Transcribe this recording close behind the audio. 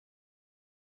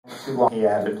Too long, he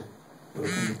added.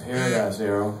 Welcome to paradise,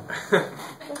 Arrow.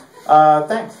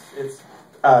 Thanks. It's,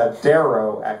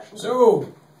 Darrow, actually.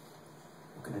 So,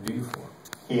 what can I do you for?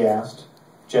 He asked,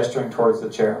 gesturing towards the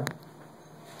chair.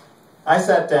 I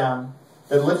sat down,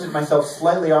 then lifted myself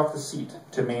slightly off the seat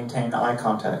to maintain eye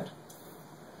contact.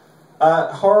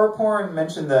 Horror Porn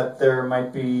mentioned that there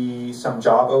might be some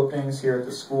job openings here at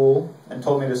the school and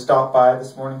told me to stop by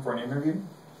this morning for an interview.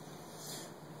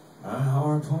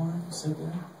 Horror Porn said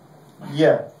that?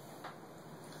 Yeah.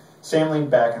 Sam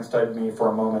leaned back and studied me for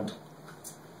a moment.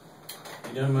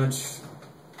 You done much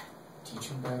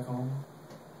teaching back home?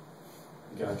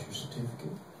 You got your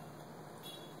certificate?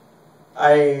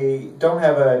 I don't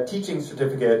have a teaching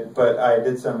certificate, but I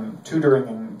did some tutoring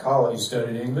in college. You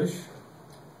studied English?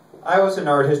 I was an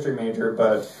art history major,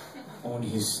 but... On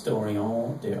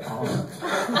historian de art.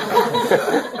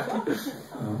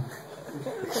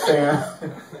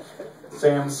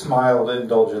 Sam smiled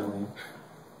indulgently.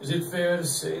 Is it fair to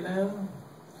say now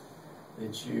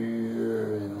that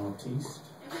you're an artiste?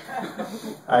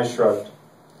 I shrugged.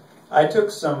 I took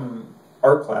some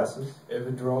art classes. Ever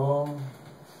draw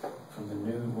from the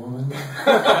nude woman?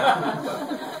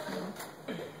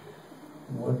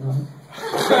 Whatnot?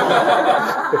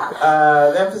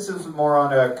 The emphasis was more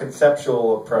on a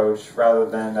conceptual approach rather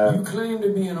than a... You claim to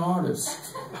be an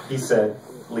artist, he said,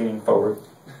 leaning forward.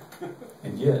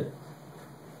 and yet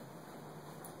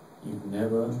you've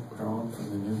never drawn from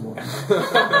the nude woman.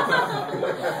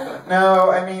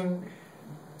 No, I mean...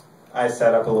 I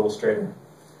sat up a little straighter.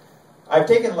 I've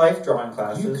taken life drawing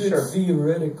classes, You could sure.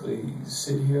 theoretically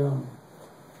sit here and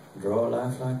draw a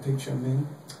lifelike picture of me.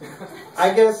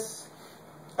 I guess,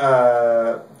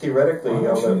 theoretically, Why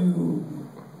although...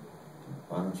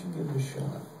 don't you give it a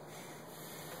shot?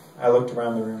 I looked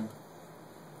around the room.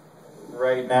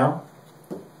 Right now?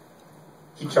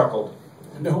 He chuckled.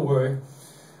 Don't worry,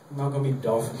 I'm not going to be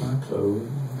doffing my clothes.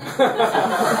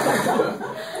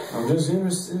 I'm just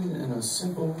interested in a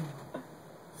simple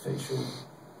facial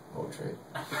portrait.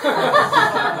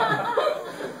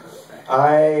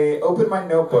 I opened my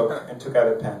notebook and took out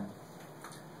a pen.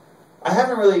 I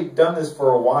haven't really done this for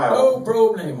a while. No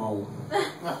problemo.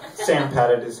 Sam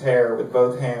patted his hair with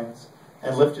both hands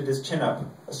and lifted his chin up,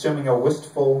 assuming a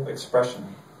wistful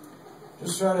expression.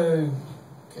 Just try to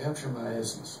capture my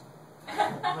essence.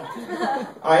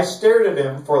 I stared at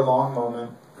him for a long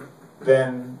moment,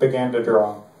 then began to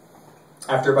draw.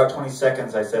 After about 20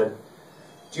 seconds, I said,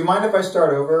 "Do you mind if I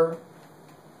start over?"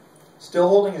 Still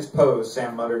holding his pose,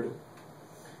 Sam muttered.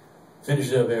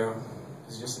 Finish it up, Arrow.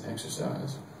 It's just an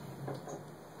exercise.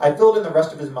 I filled in the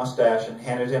rest of his mustache and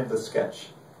handed him the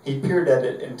sketch. He peered at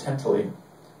it intently,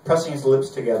 pressing his lips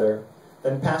together,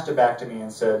 then passed it back to me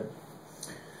and said,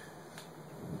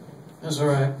 That's all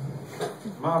right.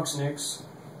 Mark's next.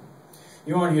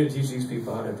 You aren't here to teach these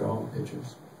people how to draw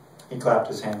pictures. He clapped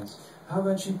his hands. How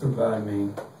about you provide me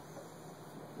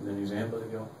with an example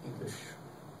of your English?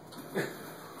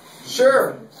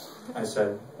 Sure, I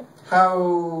said.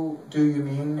 How do you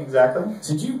mean exactly?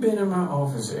 Since you've been in my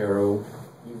office, Arrow,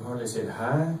 you've hardly said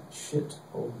hi, shit,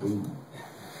 or boo.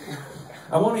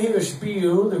 I want to hear a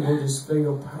spiel that will display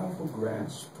your powerful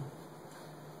grasp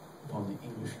upon the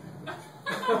English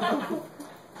language.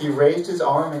 He raised his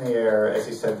arm in the air as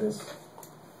he said this,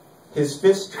 his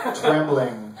fist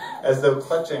trembling as though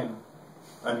clutching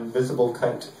an invisible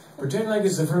kite. Pretend like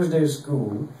it's the first day of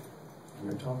school and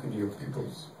you're talking to your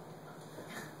pupils.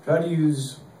 Try to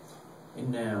use a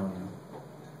noun,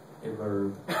 a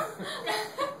verb,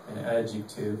 an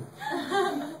adjective,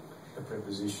 a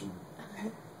preposition,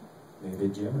 maybe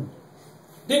German.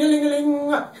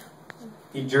 Ding-a-ling-a-ling!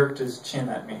 He jerked his chin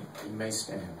at me. You may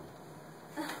stand.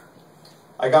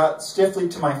 I got stiffly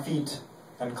to my feet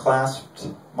and clasped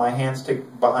my hands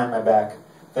behind my back,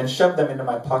 then shoved them into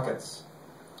my pockets,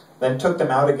 then took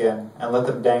them out again and let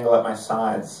them dangle at my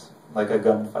sides like a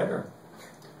gunfighter.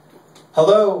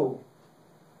 "Hello,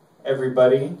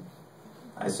 everybody,"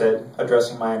 I said,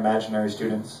 addressing my imaginary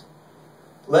students.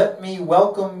 "Let me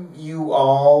welcome you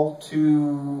all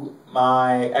to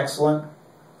my excellent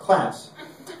class.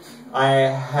 I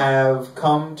have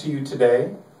come to you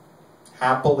today,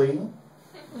 happily,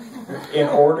 in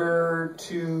order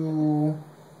to..."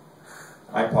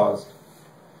 I paused.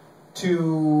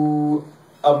 "To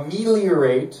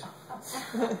ameliorate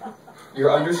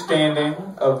your understanding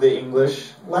of the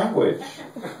English language.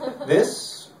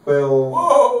 This will..."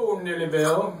 Whoa, Nelly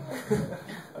Bell.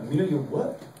 Amelia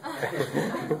what?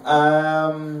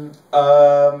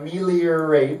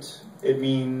 Ameliorate, it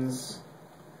means...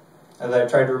 As I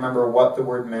tried to remember what the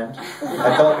word meant,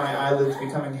 I felt my eyelids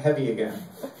becoming heavy again.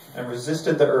 and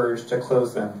resisted the urge to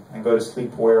close them and go to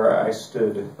sleep where I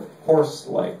stood,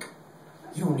 horse-like.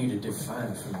 You don't need to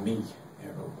define for me,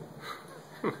 Arrow.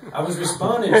 I was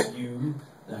responding to you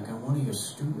like I'm one of your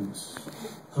students.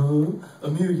 Huh?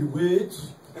 Amelia Witch?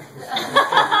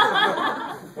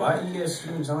 Why ES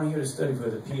students aren't here to study for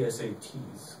the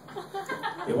PSATs?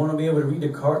 They want to be able to read the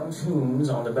cartoons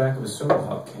on the back of a soda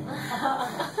pop can.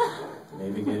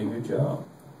 Maybe get a good job.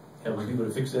 Helping people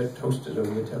to fix their toasters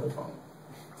over the telephone.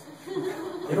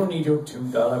 They don't need your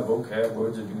 $2 vocab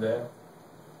words to do that.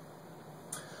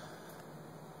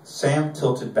 Sam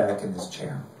tilted back in his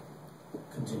chair.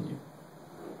 Continue.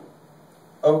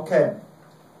 Okay.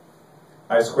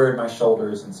 I squared my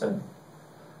shoulders and said,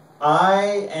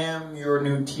 I am your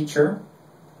new teacher.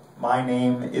 My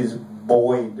name is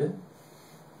Boyd.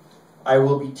 I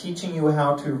will be teaching you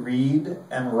how to read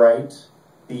and write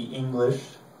the English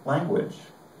language.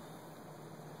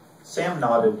 Sam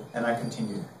nodded, and I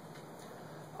continued.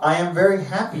 I am very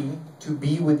happy to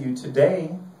be with you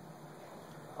today.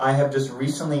 I have just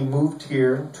recently moved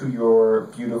here to your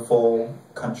beautiful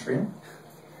country.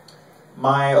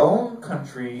 My own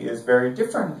country is very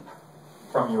different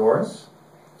from yours.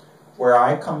 Where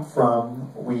I come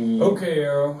from, we... Okay,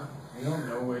 Arrow. We don't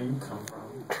know where you come from.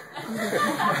 You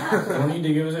don't need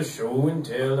to give us a show and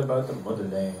tell about the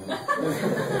motherland.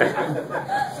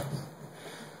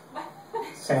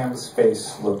 Sam's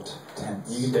face looked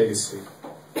tense. You can take a seat.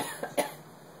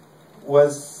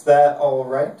 Was that all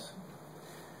right?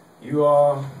 You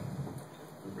are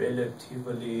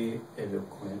relatively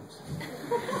eloquent.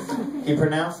 He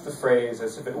pronounced the phrase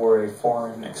as if it were a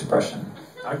foreign expression.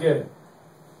 I get it.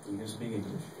 You can speak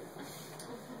English.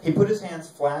 He put his hands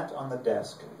flat on the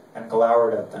desk and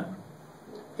glowered at them.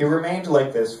 He remained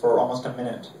like this for almost a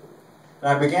minute, and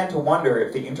I began to wonder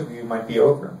if the interview might be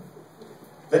over.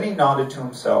 Then he nodded to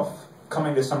himself,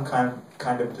 coming to some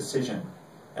kind of decision,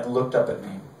 and looked up at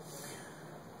me.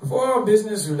 Before our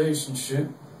business relationship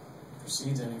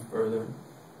proceeds any further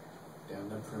down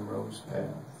the primrose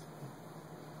path,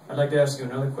 I'd like to ask you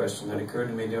another question that occurred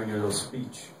to me during your little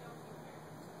speech.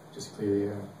 Just clear the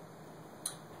air.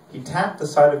 He tapped the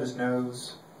side of his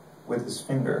nose with his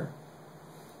finger.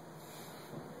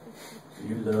 Do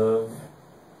you love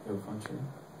your country?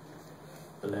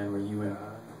 The land where you and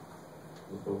I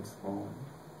were both born?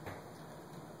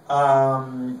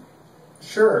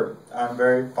 Sure. I'm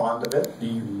very fond of it. Do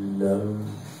you love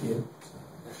it?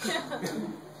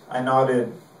 I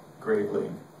nodded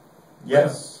gravely.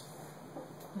 Yes.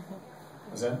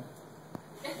 What's that?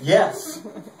 Yes.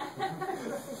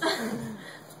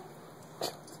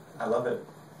 I love it.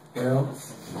 Well,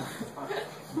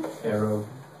 Arrow,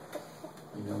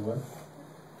 you know what?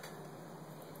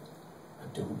 I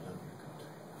don't love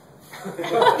your country.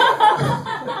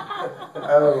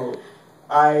 Oh,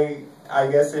 I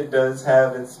guess it does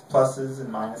have its pluses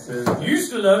and minuses. You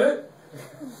used to love it.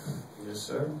 Yes,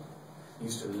 sir. You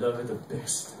used to love it the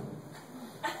best.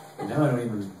 But now I don't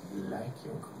even like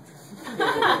your country.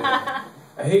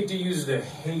 I hate to use the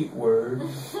hate word.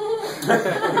 But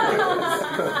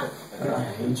I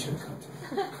hate your country.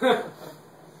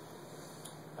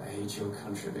 I hate your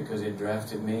country because it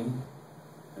drafted me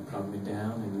and brought me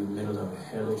down in the middle of a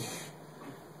hellish,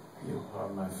 you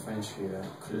pardon my French here,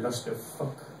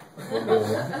 clusterfuck.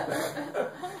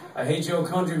 I hate your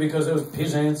country because those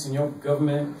peasants in your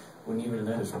government wouldn't even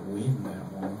let us win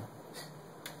that war.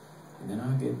 And then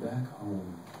I get back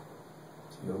home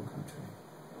to your country.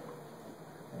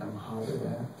 And I'm hollered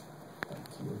at by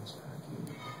kids like you.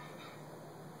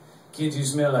 Kids who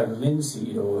smell like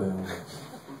linseed oil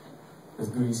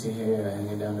with greasy hair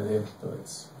hanging down to their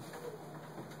butts.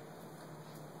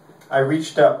 I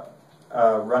reached up,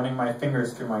 running my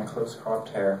fingers through my close-cropped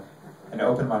hair, and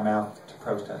opened my mouth to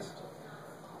protest.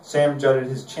 Sam jutted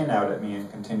his chin out at me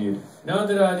and continued, Not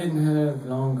that I didn't have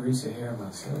long greasy hair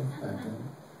myself back then.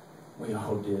 We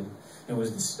all did. It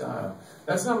was the style.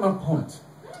 That's not my point.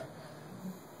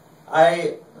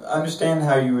 I understand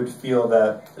how you would feel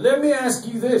that... Let me ask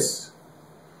you this.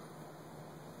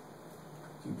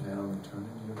 Do you plan on returning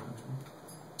to your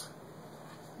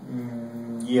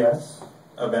country? Yes,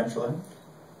 eventually.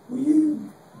 Will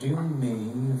you do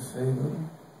me a favor?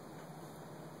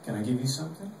 Can I give you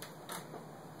something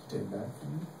to take back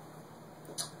from me?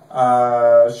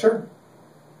 Sure.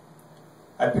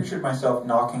 I pictured myself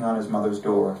knocking on his mother's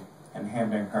door and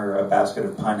handing her a basket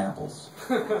of pineapples.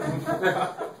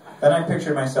 Then I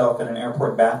pictured myself in an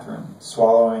airport bathroom,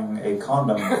 swallowing a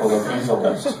condom full of angel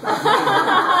dust.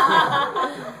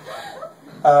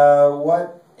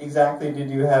 What exactly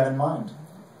did you have in mind?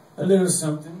 A little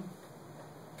something.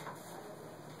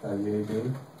 Yay,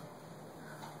 babe.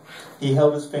 He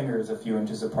held his fingers a few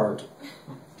inches apart.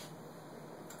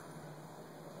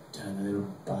 Tiny little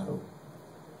bottle.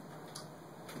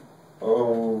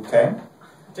 Okay,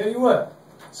 Tell you what,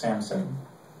 Sam said.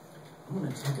 I'm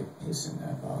gonna take a piss in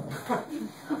that bottle.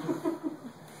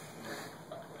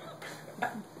 I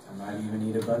might even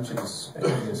eat a bunch of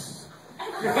asparagus.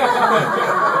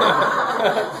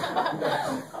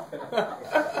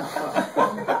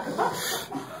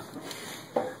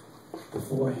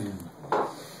 Beforehand.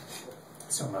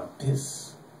 So my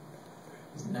piss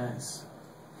is nice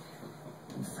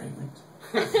and fragrant.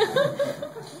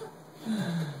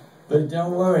 But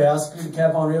don't worry, I'll screw the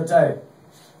cap on real tight.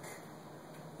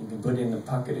 You can put it in the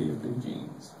pocket of your blue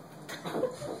jeans.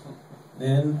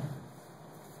 Then,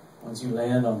 once you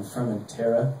land on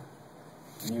Fermentera,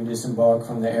 and you disembark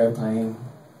from the airplane,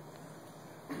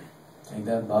 take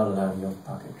that bottle out of your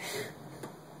pocket.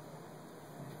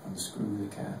 Unscrew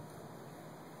the cap.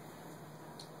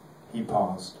 He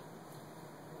paused.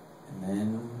 And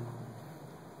then,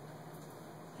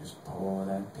 just pour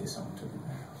that piss onto the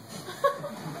ground.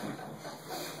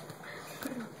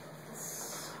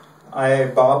 I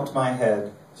bobbed my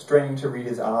head, straining to read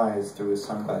his eyes through his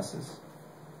sunglasses.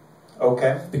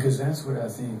 Okay. Because that's what I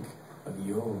think of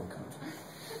your country.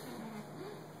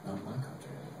 Not my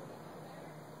country.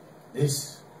 This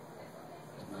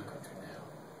is my country now.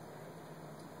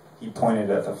 He pointed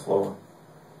at the floor.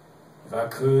 If I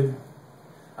could,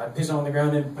 I'd piss on the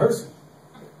ground in person.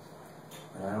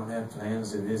 But I don't have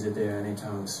plans to visit there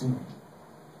anytime soon.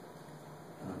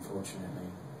 Unfortunately,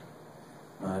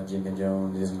 my Jimmy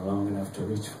Jones isn't long enough to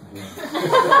reach from here.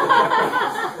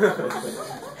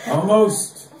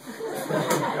 Almost.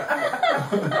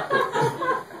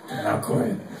 Not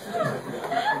quite.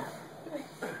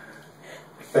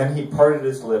 Then he parted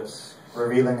his lips,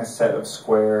 revealing a set of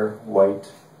square,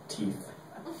 white teeth.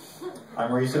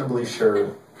 I'm reasonably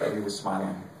sure that he was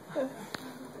smiling.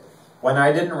 When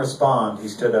I didn't respond, he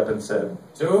stood up and said,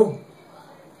 So,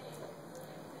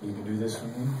 you can do this for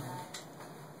me?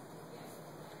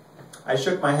 I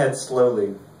shook my head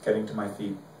slowly, getting to my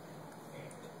feet.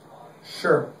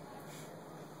 Sure.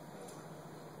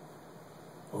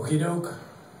 Okie doke.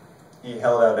 He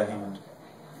held out a hand.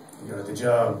 You got the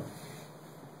job.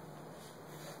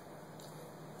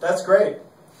 That's great.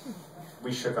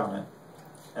 We shook on it.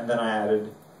 And then I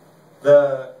added,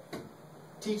 the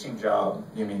teaching job,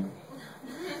 you mean?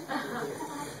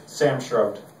 Sam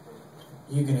shrugged.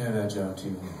 You can have that job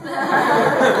too.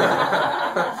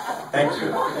 Thank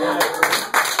you.